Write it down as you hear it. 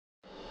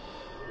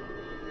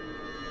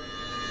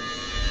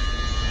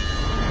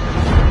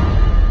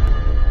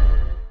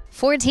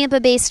For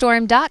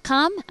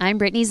TampaBayStorm.com, I'm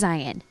Brittany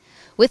Zion.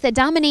 With a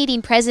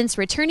dominating presence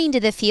returning to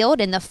the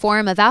field in the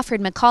form of Alfred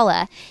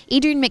McCullough,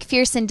 Adrian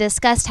McPherson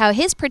discussed how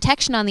his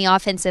protection on the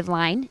offensive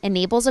line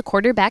enables a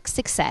quarterback's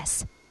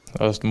success.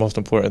 That's the most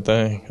important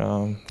thing.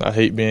 I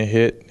hate being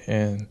hit,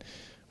 and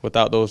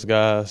without those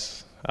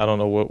guys, I don't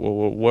know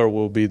where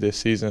we'll be this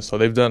season. So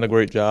they've done a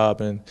great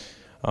job, and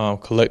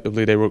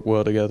collectively they work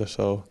well together.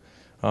 So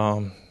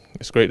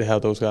it's great to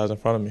have those guys in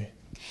front of me.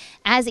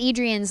 As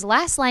Adrian's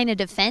last line of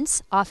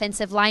defense,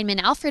 offensive lineman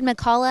Alfred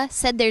McCullough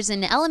said there's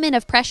an element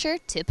of pressure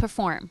to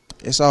perform.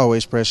 It's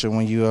always pressure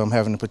when you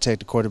having to protect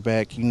the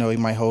quarterback. You know he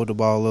might hold the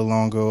ball a little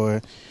longer,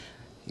 or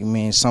you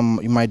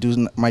might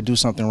do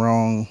something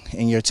wrong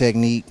in your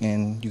technique,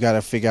 and you got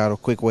to figure out a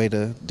quick way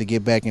to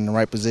get back in the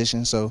right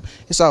position. So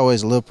it's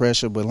always a little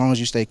pressure, but as long as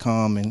you stay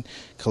calm and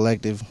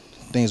collective,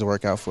 things will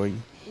work out for you.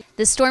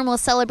 The Storm will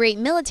celebrate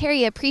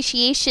Military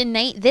Appreciation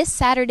Night this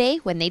Saturday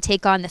when they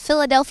take on the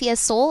Philadelphia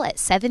Soul at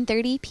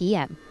 7:30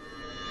 p.m.